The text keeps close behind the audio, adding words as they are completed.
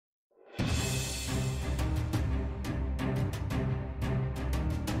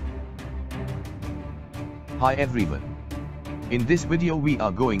Hi everyone. In this video we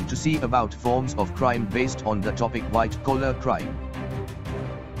are going to see about forms of crime based on the topic white collar crime.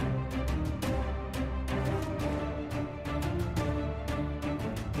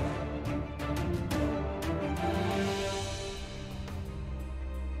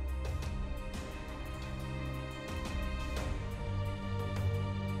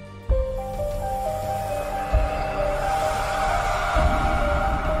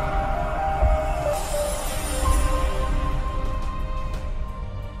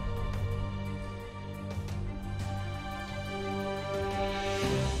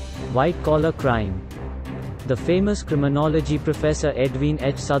 White-collar crime. The famous criminology professor Edwin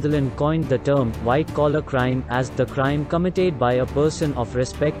H. Sutherland coined the term white-collar crime as the crime committed by a person of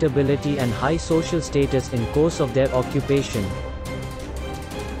respectability and high social status in course of their occupation.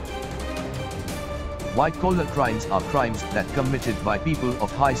 White-collar crimes are crimes that committed by people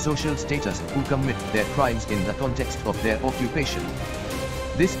of high social status who commit their crimes in the context of their occupation.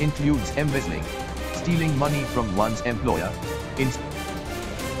 This includes embezzling, stealing money from one's employer,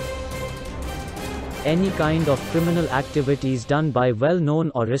 any kind of criminal activities done by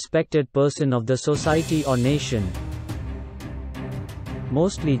well-known or respected person of the society or nation.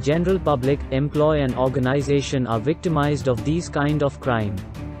 Mostly general public, employee and organization are victimized of these kind of crime.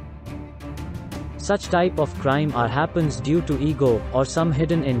 Such type of crime happens due to ego, or some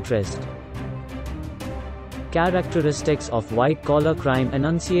hidden interest. Characteristics of white-collar crime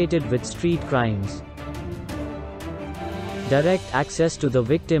enunciated with street crimes. Direct access to the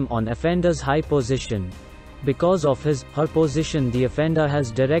victim on offender's high position. Because of her position, the offender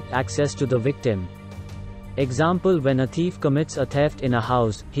has direct access to the victim. Example: when a thief commits a theft in a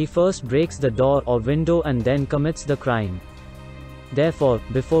house, he first breaks the door or window and then commits the crime. Therefore,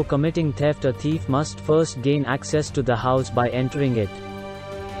 before committing theft, a thief must first gain access to the house by entering it.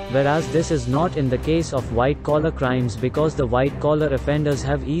 Whereas this is not in the case of white-collar crimes, because the white-collar offenders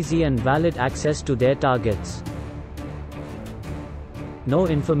have easy and valid access to their targets. No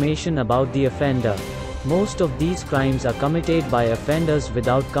information about the offender. Most of these crimes are committed by offenders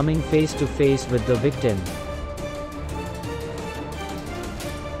without coming face to face with the victim.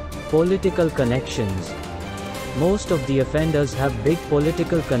 Political connections. Most of the offenders have big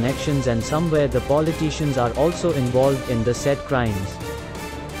political connections, and somewhere the politicians are also involved in the said crimes.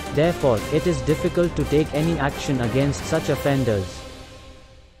 Therefore, it is difficult to take any action against such offenders.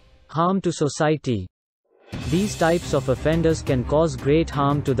 Harm to society. These types of offenders can cause great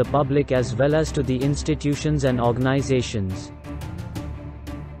harm to the public as well as to the institutions and organizations.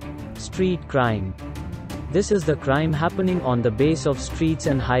 Street crime. This is the crime happening on the base of streets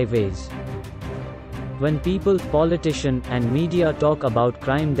and highways. When people, politicians, and media talk about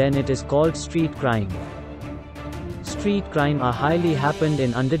crime, then it is called street crime. Street crime highly happened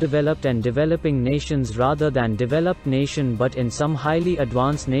in underdeveloped and developing nations rather than developed nation, but in some highly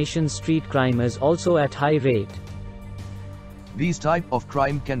advanced nations street crime is also at high rate. These type of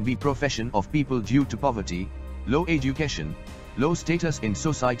crime can be profession of people due to poverty, low education, low status in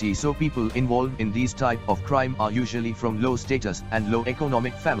society, so people involved in these type of crime are usually from low status and low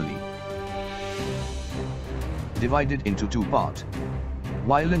economic family. Divided into two parts: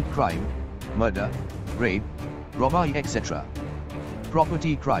 violent crime, murder, rape, robbery, etc.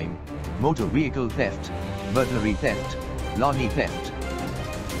 Property crime, motor vehicle theft, burglary theft, larceny theft.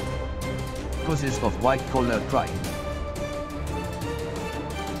 Causes of white-collar crime.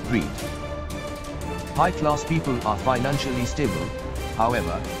 Greed. High-class people are financially stable,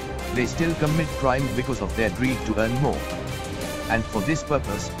 however, they still commit crime because of their greed to earn more. And for this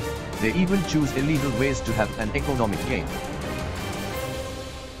purpose, they even choose illegal ways to have an economic gain.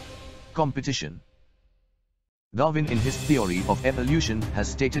 Competition. Darwin, in his theory of evolution, has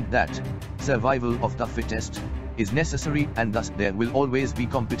stated that survival of the fittest is necessary, and thus there will always be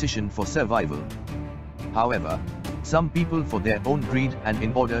competition for survival. However, some people, for their own greed and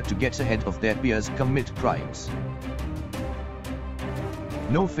in order to get ahead of their peers, commit crimes.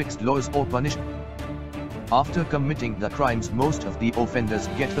 No fixed laws or punishment. After committing the crimes, most of the offenders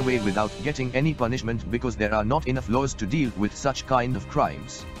get away without getting any punishment because there are not enough laws to deal with such kind of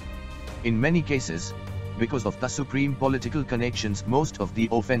crimes. In many cases, because of the supreme political connections, most of the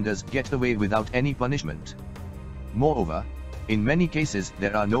offenders get away without any punishment. Moreover, in many cases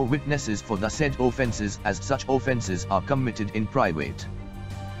there are no witnesses for the said offenses, as such offenses are committed in private.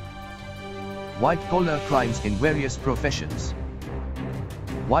 White-collar crimes in various professions.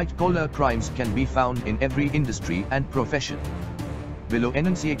 White-collar crimes can be found in every industry and profession. Below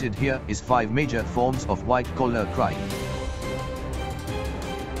enunciated here is 5 major forms of white-collar crime.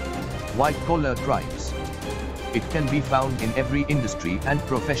 White-collar crimes. It can be found in every industry and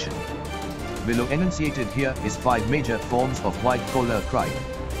profession. below enunciated here is 5 major forms of white-collar crime.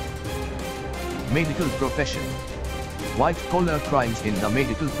 Medical profession. White-collar crimes in the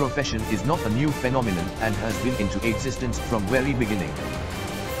medical profession is not a new phenomenon and has been into existence from very beginning.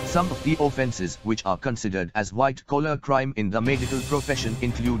 Some of the offenses which are considered as white-collar crime in the medical profession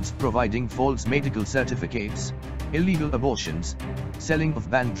includes providing false medical certificates, illegal abortions, selling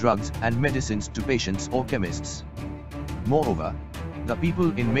of banned drugs and medicines to patients or chemists. Moreover, the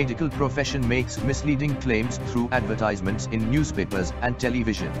people in medical profession makes misleading claims through advertisements in newspapers and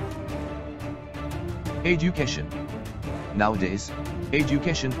television. Education. Nowadays,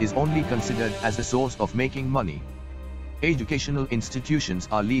 education is only considered as a source of making money. Educational institutions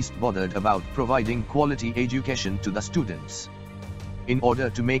are least bothered about providing quality education to the students. In order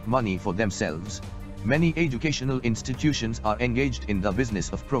to make money for themselves, many educational institutions are engaged in the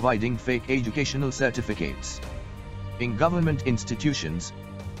business of providing fake educational certificates. In government institutions,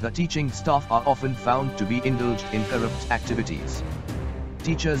 the teaching staff are often found to be indulged in corrupt activities.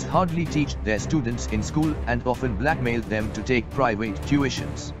 Teachers hardly teach their students in school and often blackmail them to take private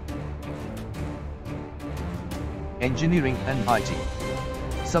tuitions. Engineering and IT.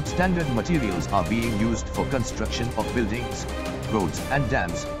 Substandard materials are being used for construction of buildings, roads and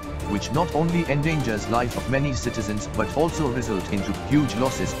dams, which not only endangers life of many citizens but also result into huge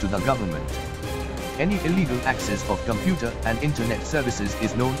losses to the government. Any illegal access of computer and internet services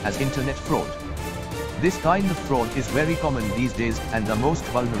is known as internet fraud. This kind of fraud is very common these days, and the most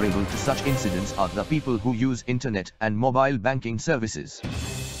vulnerable to such incidents are the people who use internet and mobile banking services.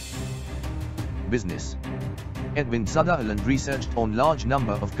 Business. Edwin Sutherland researched on large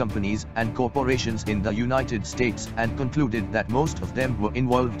number of companies and corporations in the United States and concluded that most of them were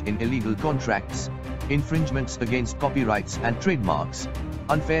involved in illegal contracts, infringements against copyrights and trademarks,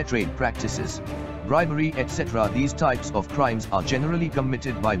 unfair trade practices, bribery, etc. These types of crimes are generally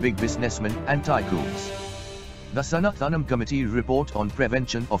committed by big businessmen and tycoons. The Sanathanam Committee report on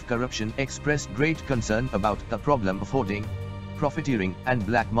prevention of corruption expressed great concern about the problem of hoarding, profiteering and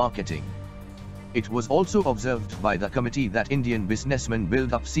black marketing. It was also observed by the committee that Indian businessmen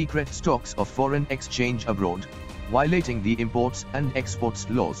build up secret stocks of foreign exchange abroad, violating the imports and exports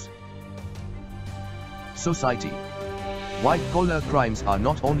laws. Society. White-collar crimes are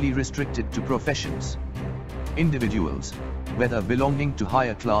not only restricted to professions. Individuals, whether belonging to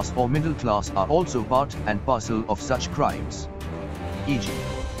higher class or middle class, are also part and parcel of such crimes. E.g.,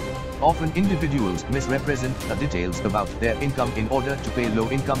 often individuals misrepresent the details about their income in order to pay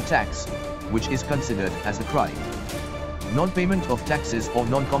low-income tax, which is considered as a crime. Non-payment of taxes or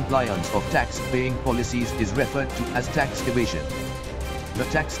non-compliance of tax-paying policies is referred to as tax evasion. The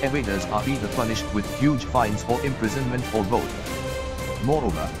tax evaders are either punished with huge fines or imprisonment or both.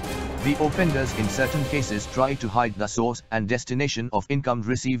 Moreover, the offenders in certain cases try to hide the source and destination of income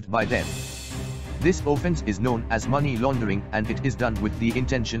received by them. This offense is known as money laundering, and it is done with the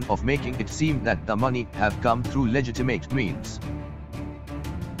intention of making it seem that the money have come through legitimate means.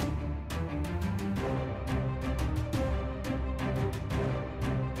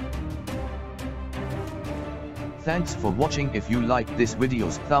 Thanks for watching. If you like this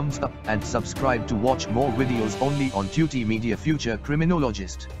videos, thumbs up and subscribe to watch more videos only on Tuti Media Future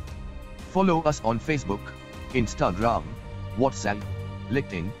Criminologist. Follow us on Facebook, Instagram, WhatsApp,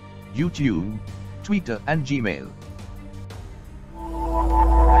 LinkedIn, YouTube, Twitter and Gmail.